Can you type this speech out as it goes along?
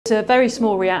It's a very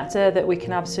small reactor that we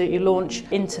can absolutely launch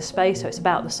into space, so it's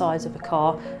about the size of a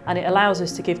car, and it allows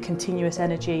us to give continuous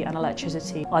energy and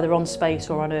electricity either on space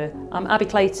or on Earth. I'm Abby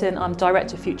Clayton, I'm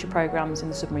Director of Future Programmes in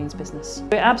the submarines business.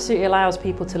 It absolutely allows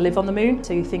people to live on the moon,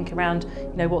 so you think around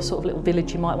what sort of little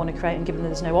village you might want to create, and given that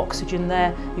there's no oxygen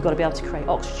there, you've got to be able to create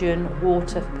oxygen,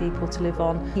 water for people to live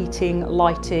on, heating,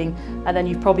 lighting, and then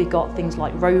you've probably got things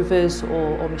like rovers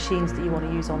or machines that you want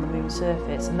to use on the moon's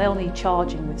surface, and they'll need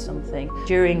charging with something.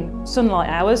 During sunlight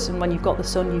hours, and when you've got the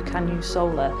sun, you can use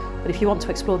solar, but if you want to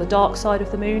explore the dark side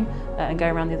of the moon and go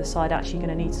around the other side, actually you're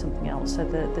going to need something else, so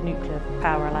the nuclear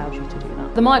power allows you to do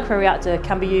that. The micro-reactor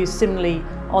can be used similarly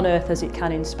on Earth as it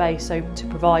can in space, so to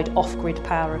provide off-grid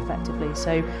power effectively.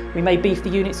 So we may beef the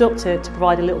units up to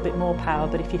provide a little bit more power,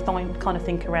 but if you kind of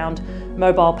think around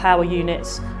mobile power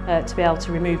units to be able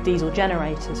to remove diesel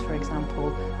generators, for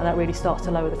example, and that really starts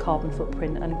to lower the carbon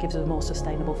footprint and gives us a more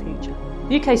sustainable future.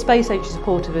 The UK Space Agency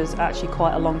supported us actually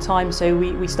quite a long time, so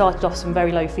we started off some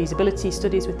very low feasibility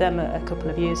studies with them a couple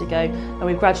of years ago, and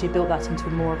we've gradually built that into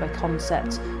more of a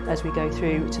concept as we go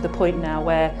through to the point now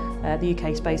where the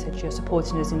UK Space Agency are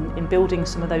supporting us in building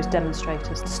some of those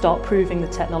demonstrators to start proving the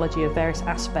technology of various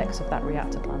aspects of that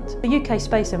reactor plant. The UK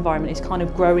space environment is kind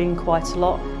of growing quite a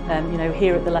lot.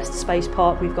 Here at the Leicester Space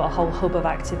Park we've got a whole hub of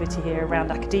activity here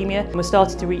around academia, and we're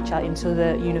starting to reach out into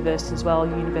the universities as well,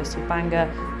 University of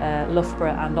Bangor,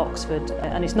 Loughborough and Oxford,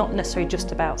 and it's not necessarily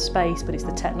just about space, but it's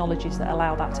the technologies that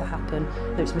allow that to happen,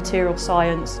 whether it's material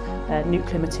science,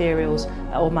 nuclear materials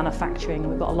or manufacturing.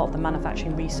 We've got a lot of the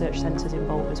manufacturing research centres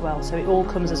involved as well, so it all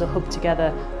comes as a hub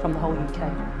together from the whole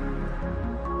UK.